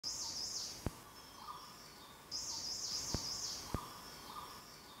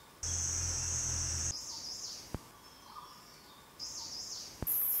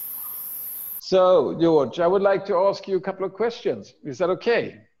So, George, I would like to ask you a couple of questions. Is that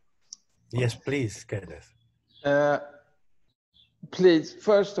okay? Yes, please, Kenneth. Please,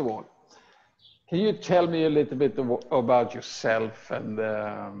 first of all, can you tell me a little bit about yourself and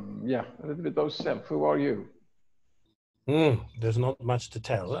yeah, a little bit of self. Who are you? There's not much to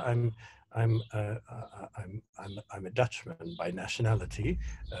tell. I'm a Dutchman by nationality,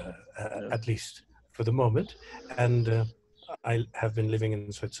 at least for the moment, and I have been living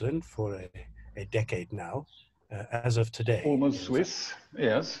in Switzerland for a decade now, as of today. Almost Swiss,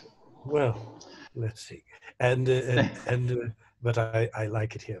 yes. Well, let's see, but I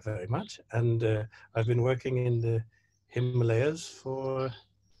like it here very much, and I've been working in the Himalayas for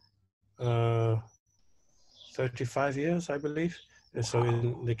 35 years, I believe. So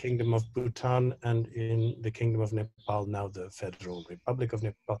in the Kingdom of Bhutan and in the Kingdom of Nepal, now the Federal Republic of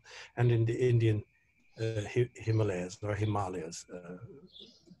Nepal, and in the Indian Himalayas or Himalayas.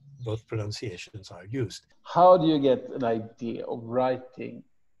 Both pronunciations are used. How do you get an idea of writing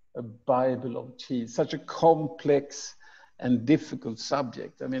a Bible of tea, such a complex and difficult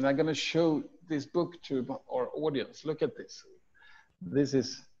subject? I mean, I'm going to show this book to our audience. Look at this. This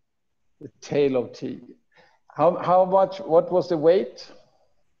is the Tale of Tea. How much, what was the weight?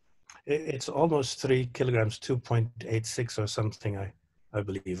 It's almost 3 kilograms, 2.86 or something, I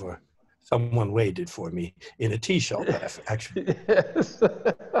believe, or someone weighed it for me in a tea shop, actually. Yes.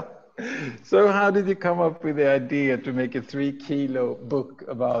 So how did you come up with the idea to make a 3-kilo book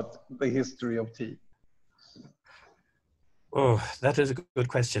about the history of tea? Oh, that is a good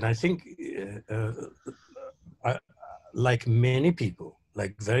question. I think, like many people,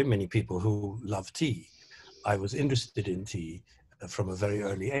 like very many people who love tea, I was interested in tea from a very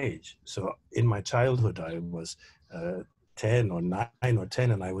early age. So in my childhood, I was 10 or 9 or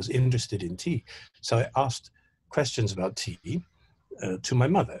 10, and I was interested in tea. So I asked questions about tea to my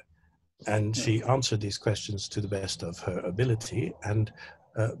mother, and she answered these questions to the best of her ability. And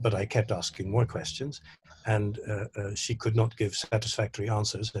but I kept asking more questions, and she could not give satisfactory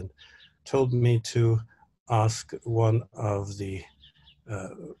answers, and told me to ask one of the,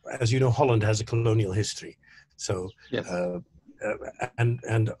 as you know, Holland has a colonial history. So, yes.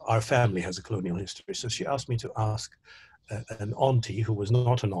 And our family has a colonial history. So she asked me to ask an auntie, who was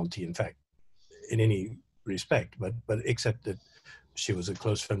not an auntie, in fact, in any respect, but except that she was a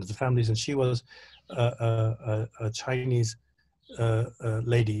close friend of the family's, and she was a Chinese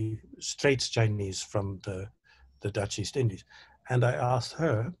lady, straight Chinese from the Dutch East Indies. And I asked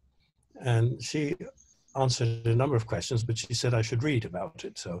her, and she answered a number of questions, but she said I should read about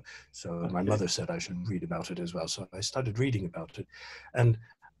it. So okay. My mother said I should read about it as well. So I started reading about it, and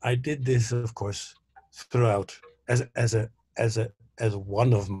I did this, of course, throughout as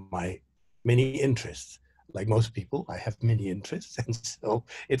one of my many interests. Like most people, I have many interests, and so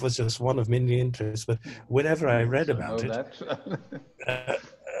it was just one of many interests. But whenever I read about it,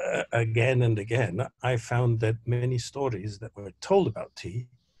 again and again, I found that many stories that were told about tea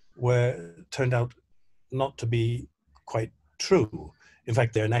turned out not to be quite true. In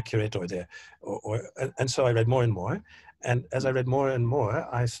fact, they're inaccurate, and so I read more and more. And as I read more and more,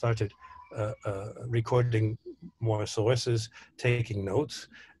 I started recording more sources, taking notes,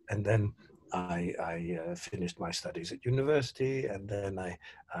 and then I finished my studies at university, and then I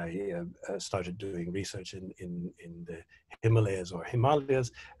started doing research in the Himalayas or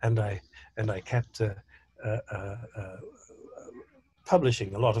Himalayas, and I kept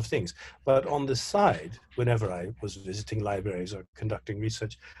publishing a lot of things. But on the side, whenever I was visiting libraries or conducting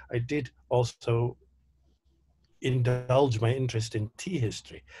research, I did also indulge my interest in tea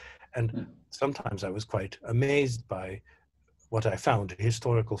history. And sometimes I was quite amazed by what I found,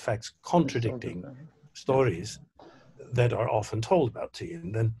 historical facts contradicting stories that are often told about tea.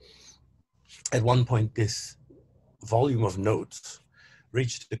 And then at one point, this volume of notes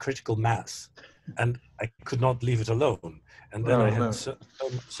reached the critical mass, and I could not leave it alone. And then I had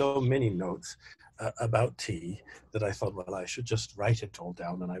so many notes about tea that I thought, well, I should just write it all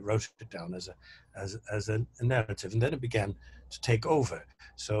down. And I wrote it down as a narrative. And then it began to take over.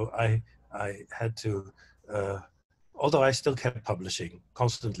 So I had to, although I still kept publishing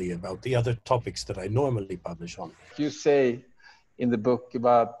constantly about the other topics that I normally publish on. You say in the book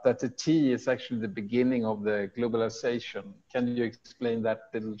about that the tea is actually the beginning of the globalization. Can you explain that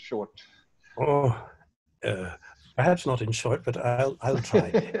a little short? Oh, perhaps not in short, but I'll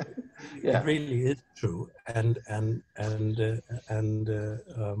try. Yeah. It really is true, and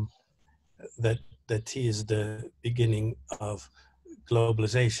that tea is the beginning of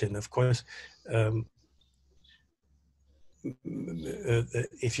globalization. Of course,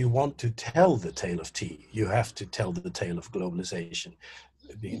 if you want to tell the tale of tea, you have to tell the tale of globalization.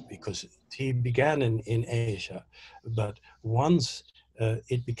 because tea began in Asia, but once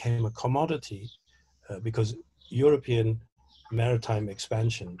it became a commodity, because European maritime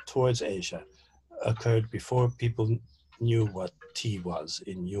expansion towards Asia occurred before people knew what tea was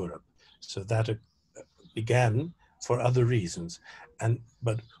in Europe. So that began for other reasons.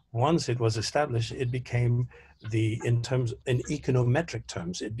 But once it was established, it became in econometric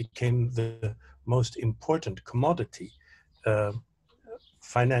terms, it became the most important commodity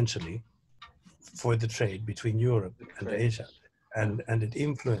financially for the trade between Europe and Asia. And it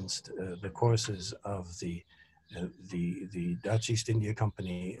influenced the courses of the Dutch East India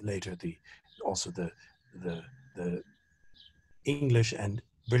Company, later also the English and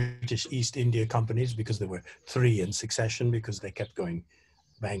British East India Companies, because there were three in succession, because they kept going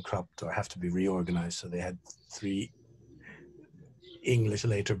bankrupt or have to be reorganized. So they had three English,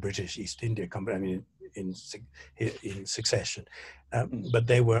 later British East India Company, I mean, in succession. But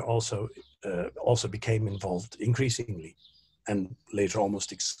they were also became involved increasingly, and later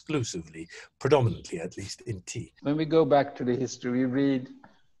almost exclusively, predominantly at least, in tea. When we go back to the history, we read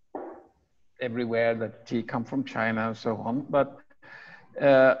everywhere that tea come from China and so on. But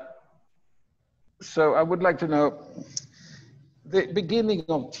so I would like to know the beginning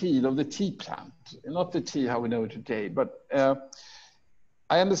of tea, of the tea plant, not the tea how we know it today, but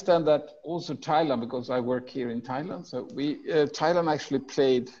I understand that also Thailand, because I work here in Thailand, so Thailand actually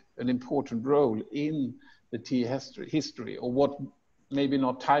played an important role in the tea history, or what, maybe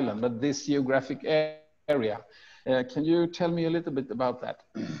not Thailand, but this geographic area. Can you tell me a little bit about that?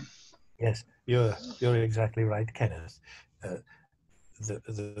 Yes, you're exactly right, Kenneth.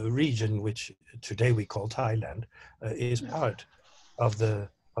 The region which today we call Thailand is part of the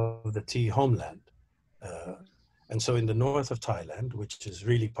tea homeland. And so in the north of Thailand, which is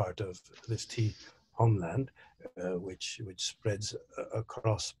really part of this tea homeland, which spreads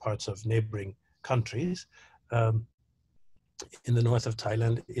across parts of neighboring countries, in the north of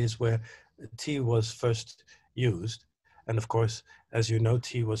Thailand is where tea was first used. And of course, as you know,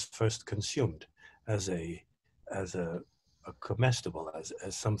 tea was first consumed as a comestible,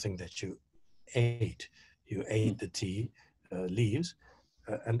 as something that you ate. You ate the tea leaves.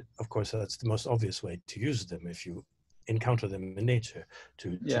 And of course, that's the most obvious way to use them if you encounter them in nature,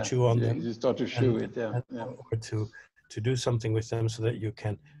 to chew on them. You start to chew it, or to do something with them so that you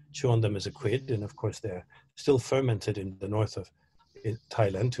can chew on them as a quid. And of course, they're still fermented in the north of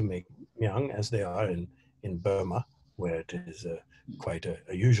Thailand to make myang, as they are in Burma, where it is quite a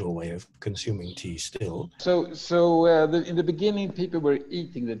usual way of consuming tea still. So in the beginning, people were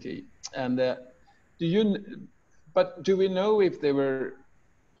eating the tea, and do we know if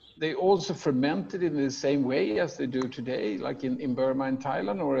they also fermented in the same way as they do today, like in Burma and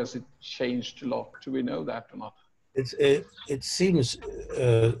Thailand, or has it changed a lot? Do we know that or not? It seems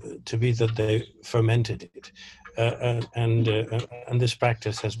to be that they fermented it, and this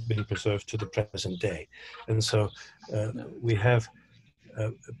practice has been preserved to the present day. And so we have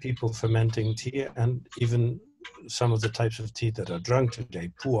people fermenting tea, and even some of the types of tea that are drunk today,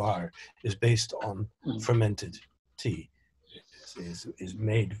 pu'er, is based on fermented tea. Is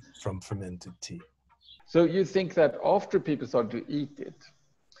made from fermented tea. So you think that after people started to eat it,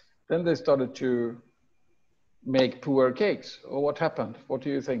 then they started to make pu'er cakes, or what happened? What do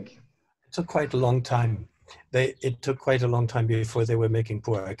you think? It took quite a long time. It took quite a long time before they were making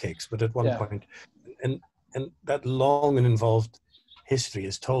pu'er cakes, but at one point, and that long and involved history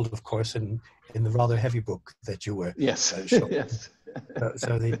is told, of course, in the rather heavy book that you were showing. Yes.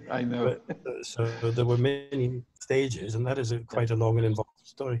 I know. So there were many stages, and that is quite a long and involved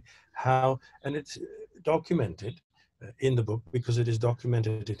story. And it's documented in the book, because it is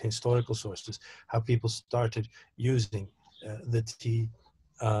documented in historical sources, how people started using the tea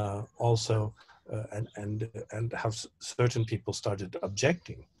also, and how certain people started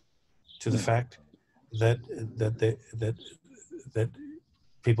objecting to the fact that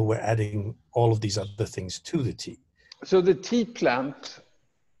people were adding all of these other things to the tea. So the tea plant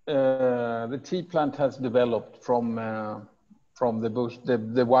has developed from the bush,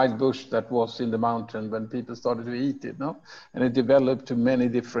 the wild bush that was in the mountain when people started to eat it, no? And it developed to many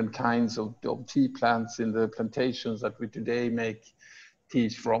different kinds of tea plants in the plantations that we today make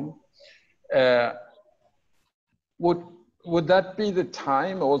teas from. Would that be the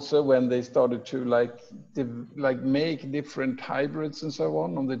time also when they started to make different hybrids and so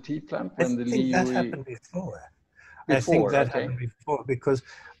on the tea plant? I think that happened before. I think that happened before, because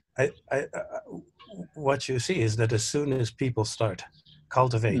what you see is that as soon as people start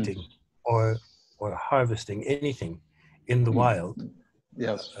cultivating or harvesting anything in the wild,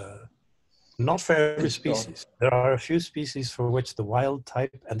 Not for every It's dark. species. There are a few species for which the wild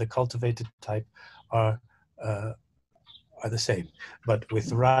type and the cultivated type are the same. But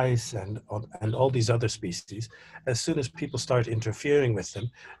with rice and all these other species, as soon as people start interfering with them,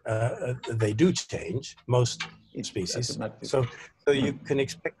 they do change, most It's species. automatic. So you can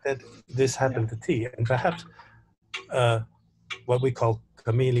expect that this happened to tea. And perhaps what we call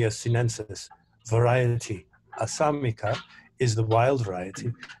Camellia sinensis variety assamica is the wild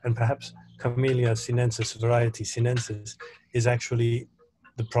variety, and perhaps Camellia sinensis variety sinensis is actually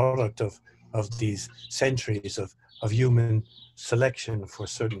the product of these centuries of human selection for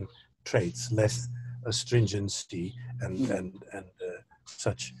certain traits, less astringency and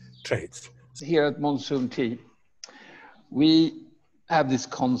such traits. Here at Monsoon Tea, we have this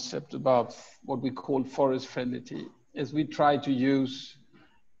concept about what we call forest-friendly tea, as we try to use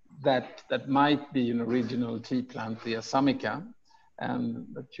that might be an original tea plant, the Assamica, and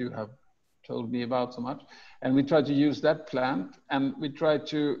that you have told me about so much. And we try to use that plant, and we try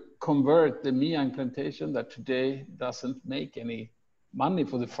to convert the Miang plantation that today doesn't make any money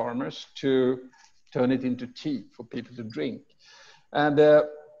for the farmers to turn it into tea for people to drink. And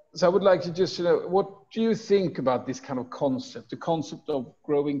so I would like to just, what do you think about this kind of concept, the concept of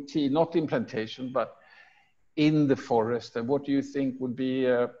growing tea, not in plantation, but in the forest? And what do you think would be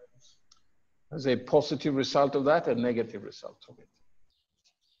as a positive result of that and negative result of it?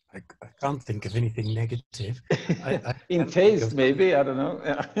 I can't think of anything negative. In taste, maybe, I don't know.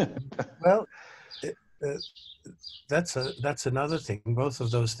 Well, that's another thing. Both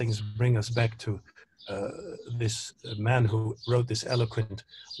of those things bring us back to this man who wrote this eloquent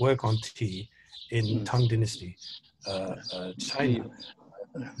work on tea in Tang Dynasty, China.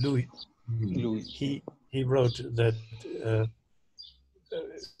 Louis. He wrote that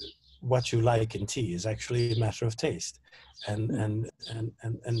what you like in tea is actually a matter of taste, and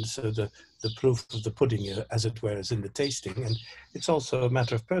so the proof of the pudding, as it were, is in the tasting, and it's also a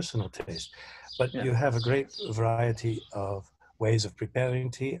matter of personal taste. But you have a great variety of ways of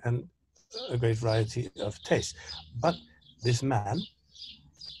preparing tea and a great variety of taste. But this man,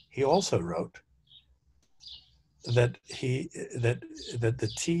 he also wrote that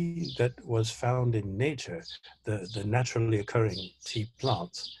the tea that was found in nature, the naturally occurring tea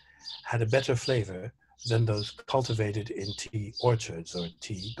plants, had a better flavor than those cultivated in tea orchards or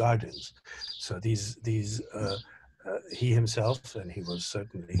tea gardens. So he himself, and he was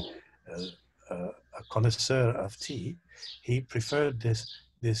certainly a connoisseur of tea, he preferred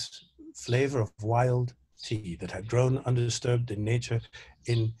this flavor of wild tea that had grown undisturbed in nature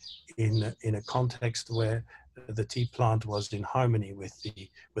in a context where the tea plant was in harmony with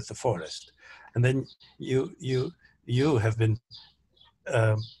the forest. And then you have been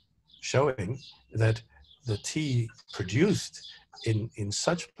showing that the tea produced in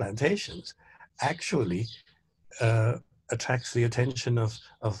such plantations actually attracts the attention of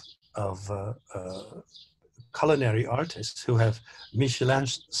culinary artists who have Michelin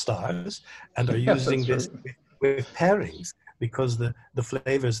stars and are using this with pairings, because the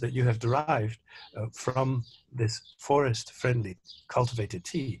flavors that you have derived from this forest-friendly cultivated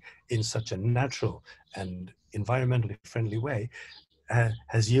tea in such a natural and environmentally friendly way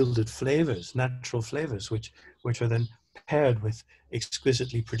has yielded flavors, natural flavors, which are then paired with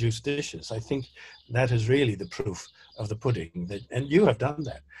exquisitely produced dishes. I think that is really the proof of the pudding, and you have done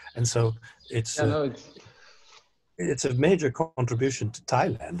that. And so it's a major contribution to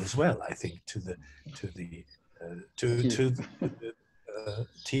Thailand as well, I think, to the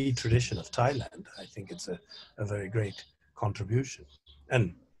tea tradition of Thailand. I think it's a very great contribution,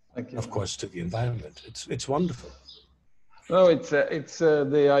 and of course to the environment. It's wonderful. No, it's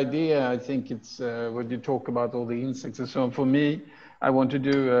the idea. I think it's when you talk about all the insects and so on. For me, I want to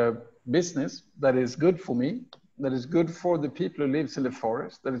do a business that is good for me, that is good for the people who lives in the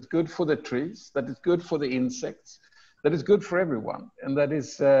forest, that is good for the trees, that is good for the insects, that is good for everyone, and that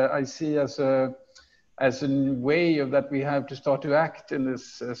is I see as a way of that we have to start to act in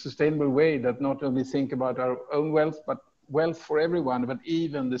this sustainable way, that not only think about our own wealth, but wealth for everyone, but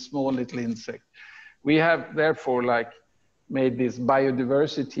even the small little insect. We have therefore made this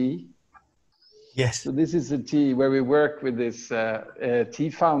biodiversity. Yes. So this is a tea where we work with this tea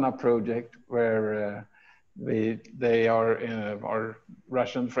fauna project where they are our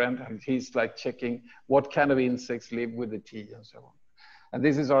Russian friend, and he's checking what kind of insects live with the tea and so on. And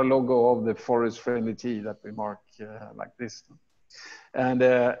this is our logo of the forest-friendly tea that we mark like this. And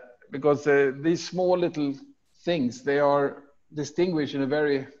because these small little things, they are distinguished in a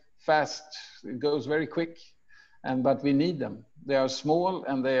very fast, it goes very quick, but we need them. They are small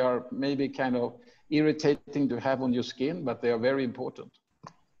and they are maybe kind of irritating to have on your skin, but they are very important.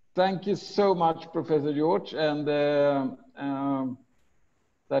 Thank you so much, Professor George. And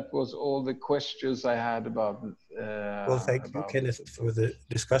that was all the questions I had about. Well, thank you, Kenneth, for the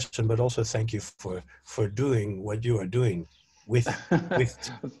discussion, but also thank you for doing what you are doing with.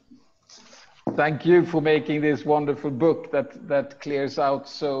 Thank you for making this wonderful book that clears out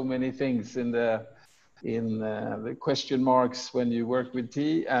so many things in the question marks when you work with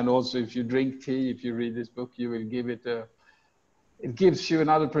tea, and also if you drink tea. If you read this book, you will give it it gives you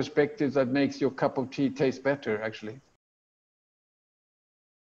another perspective that makes your cup of tea taste better, actually.